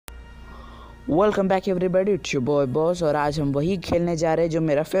Welcome back everybody, it's your boy boss. और आज हम वही खेलने जा रहे हैं जो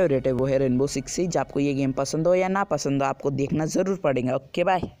मेरा फेवरेट है, वो है रेनबो सिक्स सिege। आपको ये गेम पसंद हो या ना पसंद हो, आपको देखना ज़रूर पड़ेगा। Okay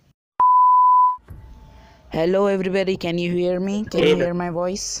bye. Hello everybody, can you hear me? Can you here my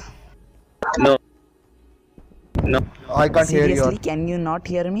voice? No, I can't hear you. Seriously, can you not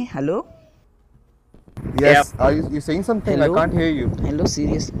hear me? Hello? Yes, are you saying something? Hello? I can't hear you. Hello,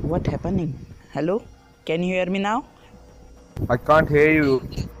 serious? What happening? Hello? Can you hear me now? I can't hear you.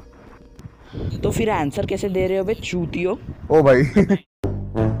 तो फिर answer कैसे दे रहे हो बे चूतियो? ओ भाई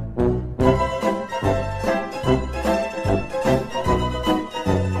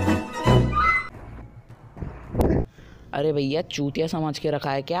अरे भैया चूतिया समझ के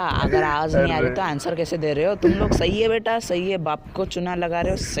रखा है क्या? अगर आवाज नहीं आ रही तो आंसर कैसे दे रहे हो तुम लोग? सही है बेटा, सही है। बाप को चुना लगा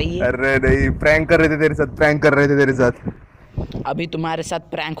रहे हो, सही है। अरे नहीं, प्रैंक कर रहे थे तेरे साथ, प्रैंक कर रहे थे तेरे साथ। अभी तुम्हारे साथ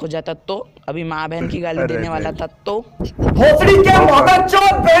प्रैंक हो जाता तो? अभी माँ बहन की गाली देने वाला था तो? भोसड़ी के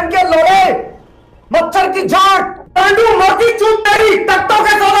मगरचोद बहन के लोड़े, मच्छर की झाट, टांडू मोटी चूत तेरी, तख्तों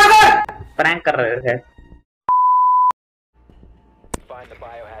के सौदागर। प्रैंक कर रहे थे।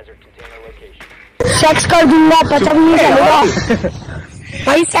 सेक्स कर दूंगा, पता भी नहीं चलेगा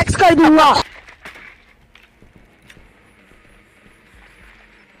भाई, सेक्स कर दूंगा।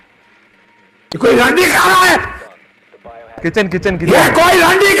 कोई रंडी खा रहा है? किचन किचन ये किचन। कोई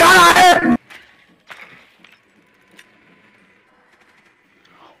रंडी खा रहा है?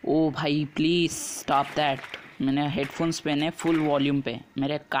 ओ भाई प्लीज स्टॉप दैट। मैंने हेडफोन्स पहने फुल वॉल्यूम पे,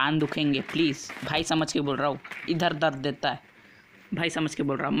 मेरे कान दुखेंगे। प्लीज भाई समझ के बोल रहा हूँ, इधर दर्द देता है। भाई समझ के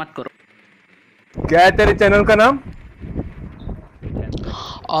बोल रहा हूँ, मत करो। क्या है तेरे चैनल का नाम?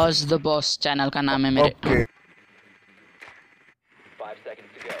 ऑज द बॉस चैनल का नाम है मेरे। ओके।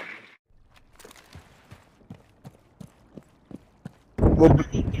 वो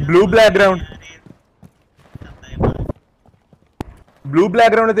ब्लू बैकग्राउंड, ब्लू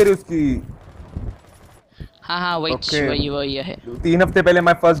बैकग्राउंड है तेरी उसकी। हाँ वही Okay. वही है। 3 हफ्ते पहले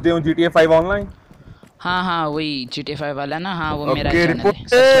मैं फर्स्ट डे हूँ GTA 5 ऑनलाइन। हाँ वही GTA 5 वाला ना। हाँ वो Okay, मेरा चैनल है, reported.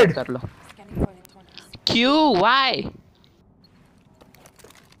 सब्सक्राइब कर लो। क्यों? व्हाई?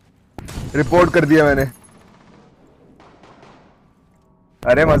 रिपोर्ट कर दिया मैंने।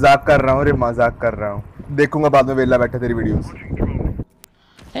 अरे मजाक कर रहा हूँ, अरे मजाक कर रहा हूँ। देखूंगा बाद में वेला बैठा तेरी वीडियोस।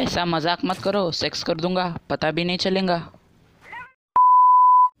 ऐसा मजाक मत करो, सेक्स कर दूंगा, पता भी नहीं चलेगा।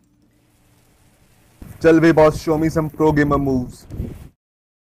 चल भाई बॉस, शो मी सम प्रो गेमर मूव्स।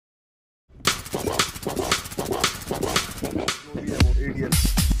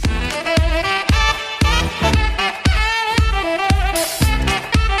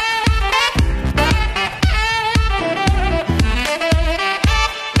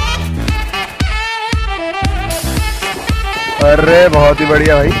 अरे बहुत ही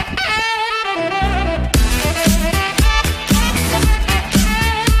बढ़िया भाई।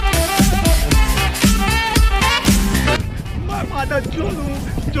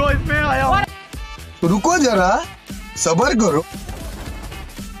 जो इसमें आया। रुको जरा, सबर करो।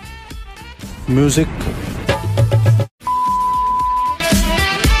 म्यूजिक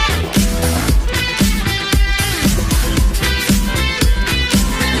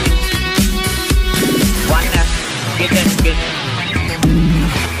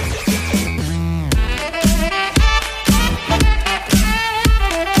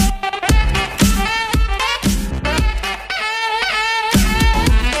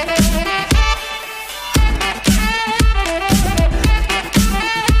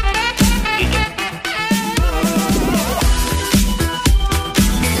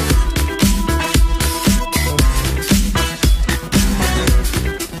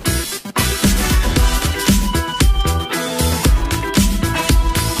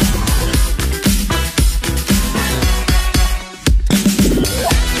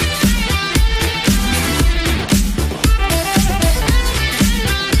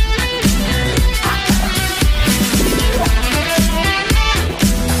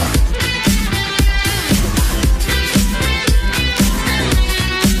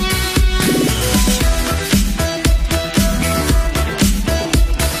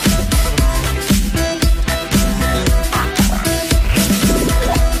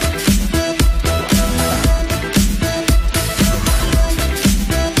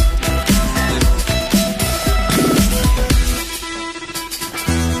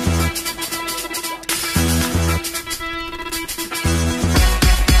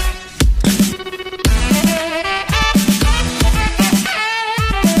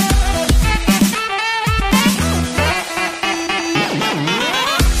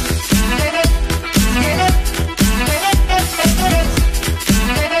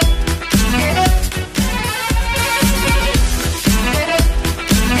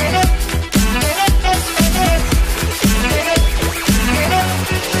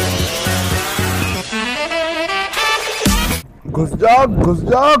जा घुस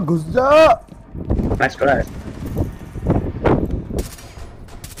जा घुस जा। मैच करा है।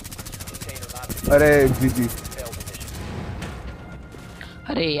 अरे जी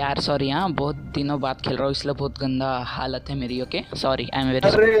अरे यार सॉरी, हाँ बहुत दिनों बाद खेल रहा हूँ इसलिए बहुत गंदा हालत है मेरी। Okay sorry, I am very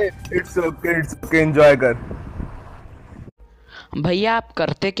अरे इट्स ओके एंजॉय कर। भैया आप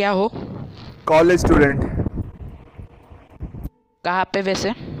करते क्या हो? College student. कहाँ पे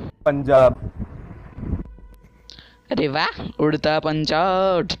वैसे? पंजाब। अरे वाह, उड़ता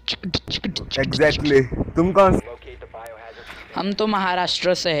पंजाब। एग्जैक्टली। तुम कौन से? हम तो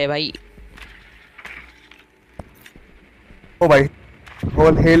महाराष्ट्र से है भाई। ओ भाई,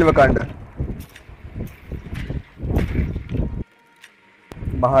 होल हेल वकांडा।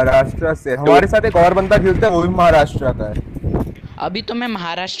 महाराष्ट्र से हमारे साथ एक और बंदा खेलता है, वो भी महाराष्ट्र का है। अभी तो मैं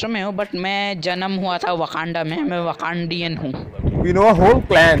महाराष्ट्र में हूँ बट मैं जन्म हुआ था वकांडा में, मैं वकांडियन हूँ। वी नो होल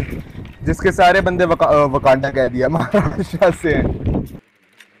क्लैन जिसके सारे बंदे वकांडा कह दिया, महाराष्ट्र से हैं।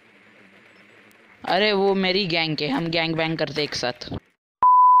 अरे वो मेरी गैंग के, हम गैंग बैंग करते एक साथ।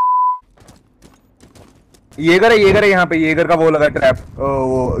 येगर है यहाँ पे, येगर का वो लगा ट्रैप,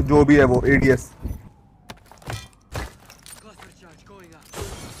 वो जो भी है वो एडीएस।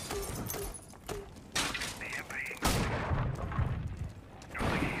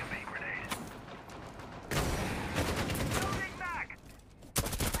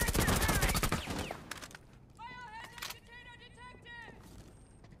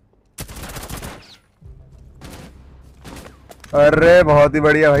 अरे बहुत ही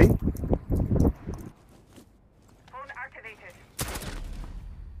बढ़िया भाई।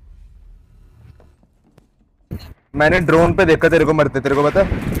 मैंने ड्रोन पे देखा तेरे को मरते, तेरे को पता?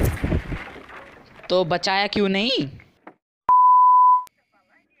 तो बचाया क्यों नहीं?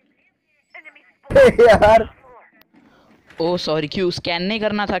 यार ओ सॉरी, क्यों स्कैन नहीं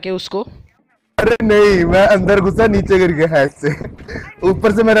करना था क्या उसको? अरे नहीं, मैं अंदर घुसा, नीचे गिर गया हैच से।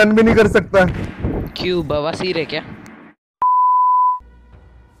 ऊपर से मैं रन भी नहीं कर सकता। क्यों बवासीर है क्या?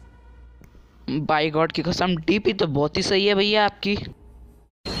 बाय गॉड की कसम, डीपी तो बहुत ही सही है भैया आपकी।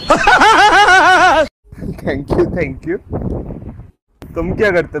 Thank you. तुम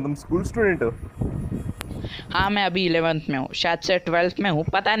क्या करते हो? तुम स्कूल स्टूडेंट हो? हाँ मैं अभी 11th में हूँ, शायद से 12th में हूँ,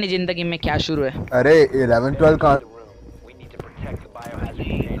 पता नहीं जिंदगी में क्या शुरू है। अरे 11 12 कहाँ?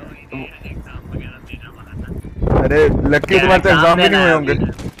 अरे लक्की, तुम्हारे तो एग्जाम भी नहीं हुए होंगे।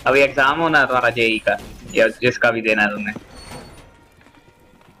 अभी एग्जाम होना है तुम्हारा जेई का, या जिसका भी देना है तुमने।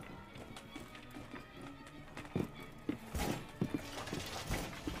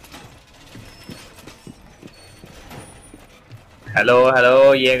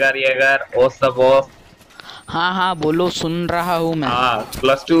 हेलो येगर ओ सब ओ। हाँ हाँ बोलो, सुन रहा हूँ मैं। हाँ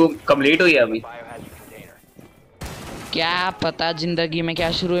 +2 कंप्लीट हुई है अभी। क्या पता जिंदगी में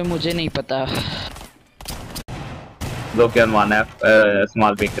क्या शुरू है, मुझे नहीं पता। दो क्या माना है?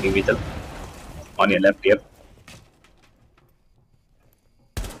 Small bakery vigil on your left here.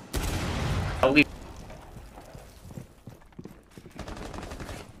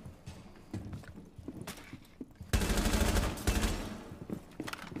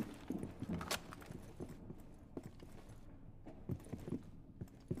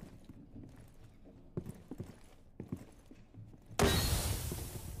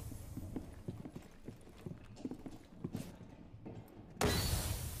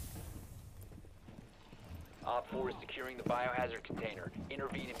 Op 4 is securing the biohazard container.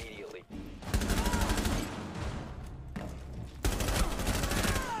 Intervene immediately.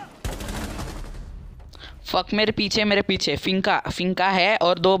 Fuck, मेरे पीछे फिंका है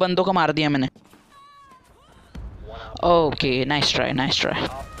और 2 बंदों को मार दिया मैंने। Okay nice try. Op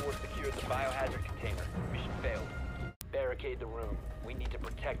 4 secured the biohazard container. Mission failed. Barricade the room. We need to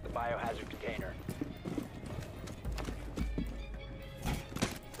protect the biohazard container.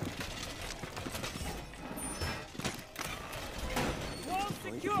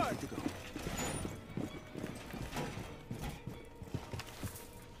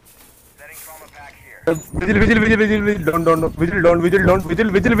 Vigil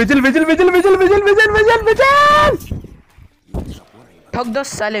ठोक दो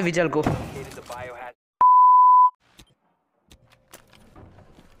साले विजल को। Located the biohazard.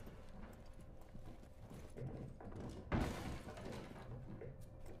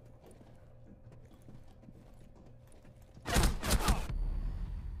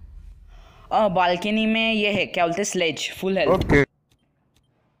 बालकनी में ये है, क्या बोलते, sledge full health. Okay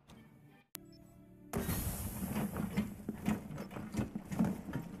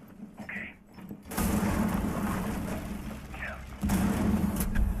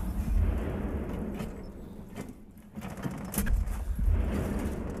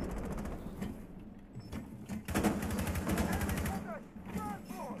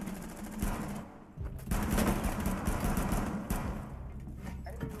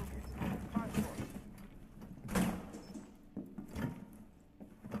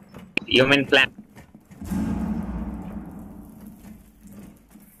You mean plan?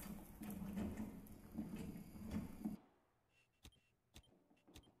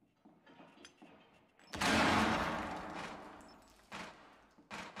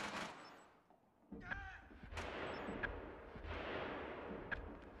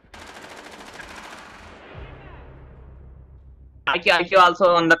 IQ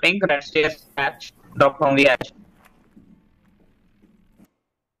also on the pink, red stairs hatch, drop from the hatch.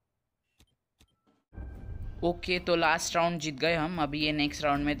 Okay तो लास्ट राउंड जीत गए हम। अभी ये नेक्स्ट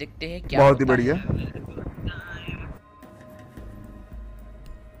राउंड में देखते हैं क्या बहुत ही होता बढ़िया। है।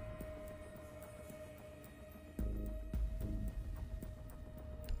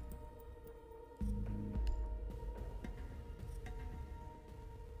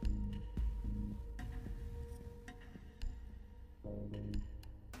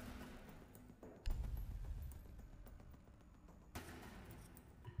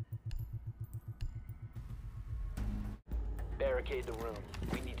 Barricade the room.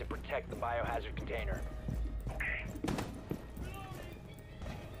 We need to protect the biohazard container.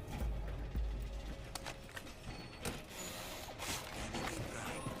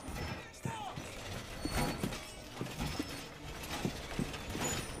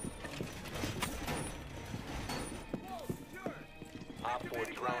 Op 4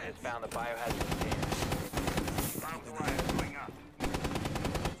 drone has found the biohazard container.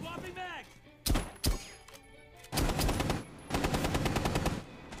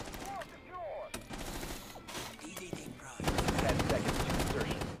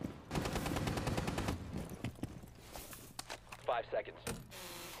 Seconds.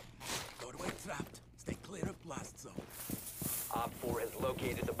 Doorway trapped. Stay clear of blast zone. Op 4 has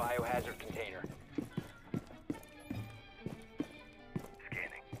located the biohazard container.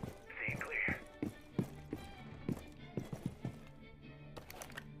 Scanning. Seeing clear.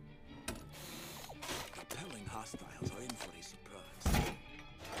 Compelling hostiles are in for a surprise.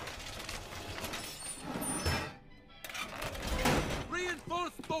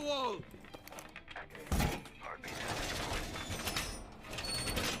 Reinforce the wall!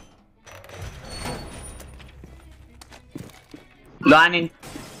 One in.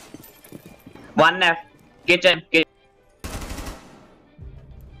 One F. Kitchen.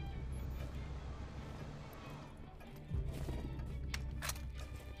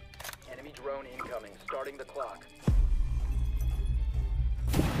 Enemy drone incoming. Starting the clock.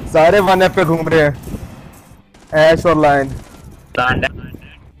 सारे 1F पे घूम रहे हैं। ऐश और line.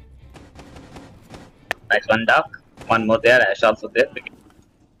 Nice one duck. One more there. Ash also there.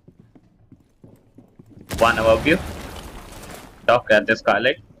 One above you. Doc at the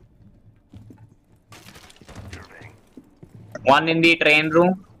Scarlet. One in the train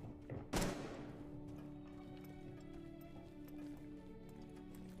room.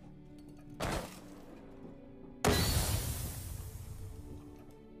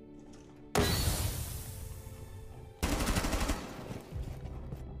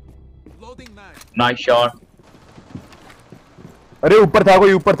 Loading mag. Nice shot. अरे ऊपर था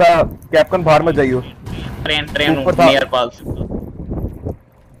कोई, ऊपर था। कैप्टन बाहर मत जाइयो। Train room ऊपर था। near pulse.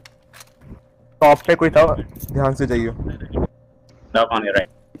 टॉप पे कोई था, ध्यान से जाइयो। Doc on your right.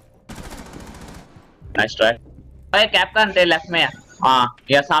 Nice try. अरे कैप्टन तेरे लेफ्ट में है। हाँ,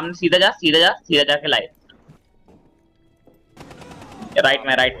 या सामने सीधा जाके लाइट। राइट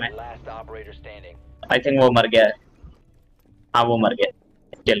में। Last operator standing. I think वो मर गया है। हाँ वो मर गया।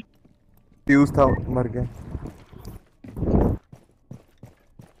 चल। फ्यूज था, मर गया।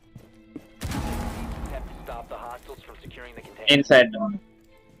 Have to stop the hostiles from securing the container. Inside.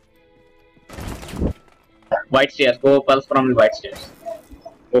 White stairs. Go pulse from the white stairs.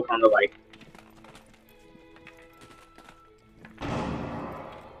 Go from the white.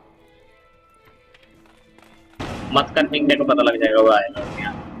 मत कर पिंग को पता लग जाएगा वो आएगा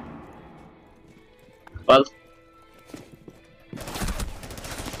यहाँ। Pulse.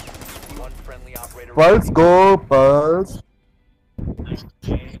 One friendly operator. Pulse गो पल्स।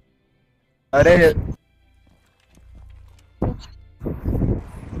 अरे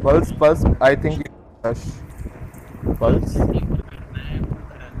pulse I think pulse.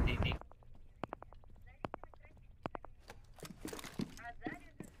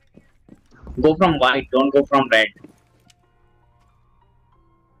 Go from white, don't go from red.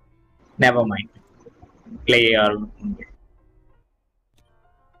 Never mind. Play your.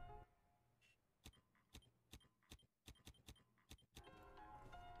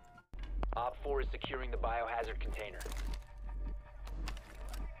 Op 4 is securing the biohazard container.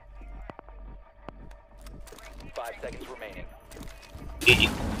 5 seconds remaining. GG.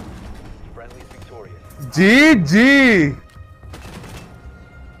 Friendly is victorious. Ji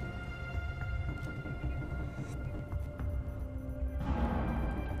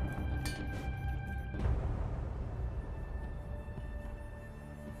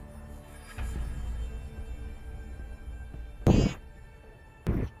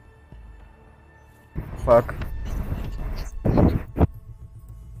fuck.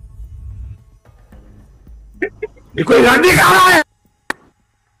 ये कोई रंडी खा रहा है,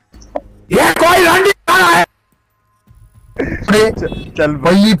 ये कोई रंडी खा रहा है। चल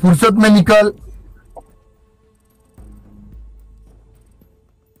वही फुर्सत में निकल।